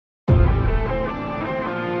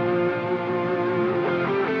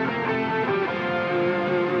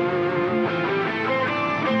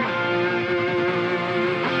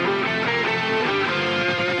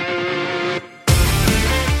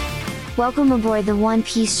Welcome aboard the One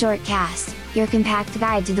Piece Shortcast, your compact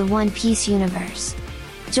guide to the One Piece universe.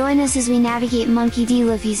 Join us as we navigate Monkey D.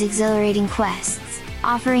 Luffy's exhilarating quests,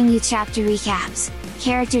 offering you chapter recaps,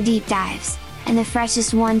 character deep dives, and the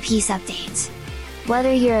freshest One Piece updates.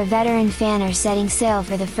 Whether you're a veteran fan or setting sail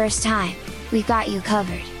for the first time, we've got you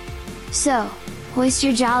covered. So, hoist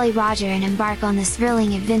your Jolly Roger and embark on this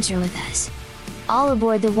thrilling adventure with us. All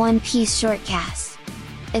aboard the One Piece Shortcast.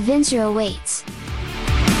 Adventure awaits!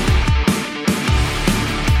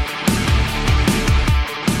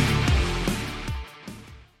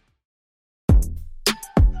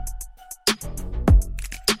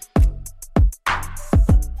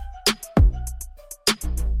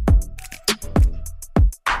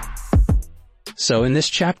 So in this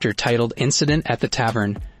chapter titled Incident at the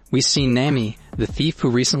Tavern, we see Nami, the thief who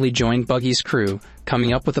recently joined Buggy's crew,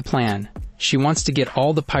 coming up with a plan. She wants to get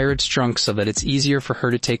all the pirates drunk so that it's easier for her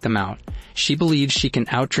to take them out. She believes she can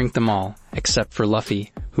outdrink them all, except for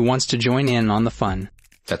Luffy, who wants to join in on the fun.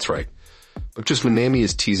 That's right. But just when Nami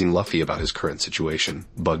is teasing Luffy about his current situation,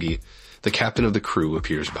 Buggy, the captain of the crew,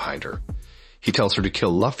 appears behind her. He tells her to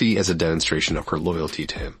kill Luffy as a demonstration of her loyalty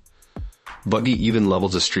to him. Buggy even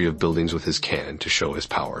levels a street of buildings with his cannon to show his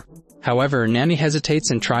power. However, Nami hesitates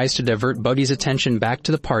and tries to divert Buggy's attention back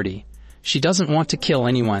to the party. She doesn't want to kill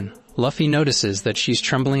anyone. Luffy notices that she's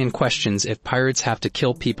trembling and questions if pirates have to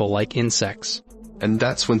kill people like insects. And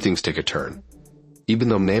that's when things take a turn. Even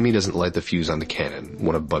though Nami doesn't light the fuse on the cannon,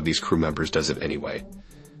 one of Buggy's crew members does it anyway.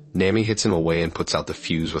 Nami hits him away and puts out the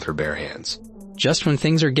fuse with her bare hands. Just when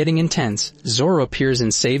things are getting intense, Zoro appears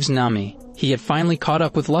and saves Nami. He had finally caught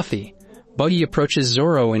up with Luffy. Buggy approaches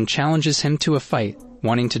Zoro and challenges him to a fight,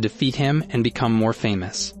 wanting to defeat him and become more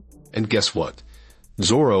famous. And guess what?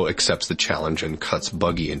 Zoro accepts the challenge and cuts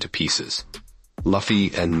Buggy into pieces.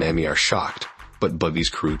 Luffy and Nami are shocked, but Buggy's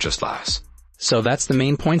crew just laughs. So that's the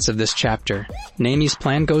main points of this chapter. Nami's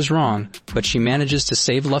plan goes wrong, but she manages to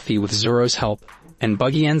save Luffy with Zoro's help, and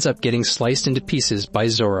Buggy ends up getting sliced into pieces by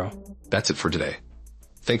Zoro. That's it for today.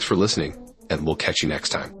 Thanks for listening, and we'll catch you next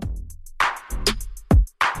time.